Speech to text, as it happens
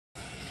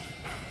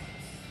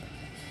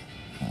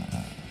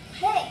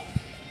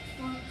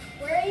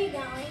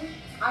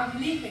I'm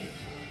leaving.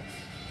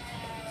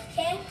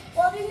 Okay.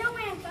 Well, there's no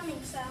way I'm coming,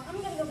 so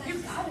I'm gonna go back.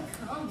 You gotta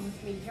come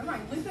with me. You're my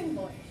whipping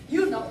boy.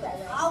 You know that,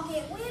 right? I'll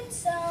get whipped,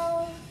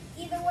 so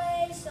either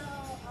way, so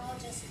I'll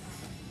just.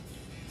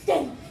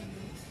 Dang.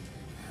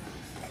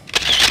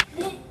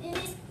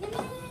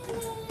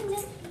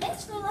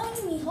 Thanks for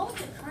letting me hold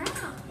the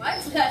crown. My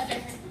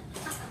pleasure.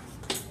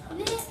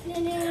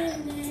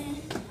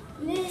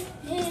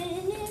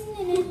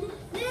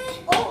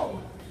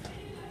 Oh,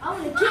 I'm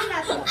gonna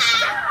kidnap you.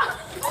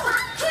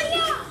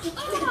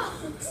 Stop!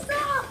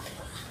 Stop!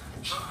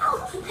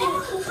 Help!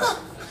 Help!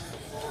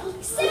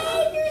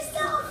 Save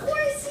yourself,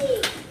 horsey!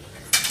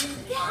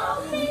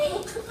 Help me!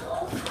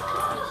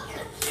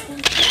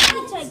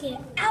 How do I get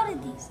out of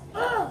these?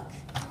 Ugh!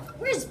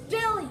 Where's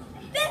Billy?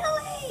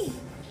 Billy!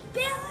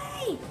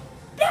 Billy!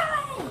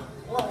 Billy!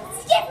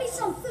 Get me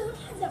some food.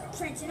 I'm the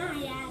prince and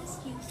I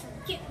ask you, so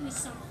get me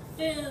some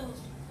food.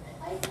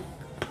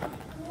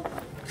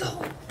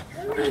 Go!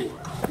 Hurry!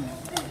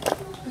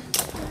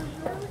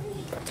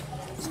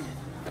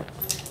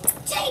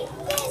 Take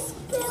this,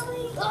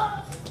 Billy!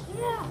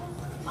 Yeah.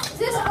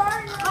 This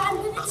hard? I'm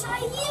gonna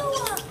tie you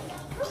up.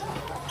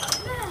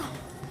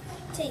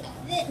 Take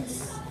this.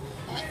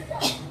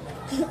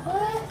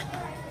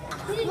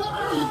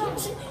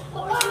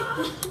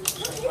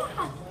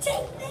 Yeah.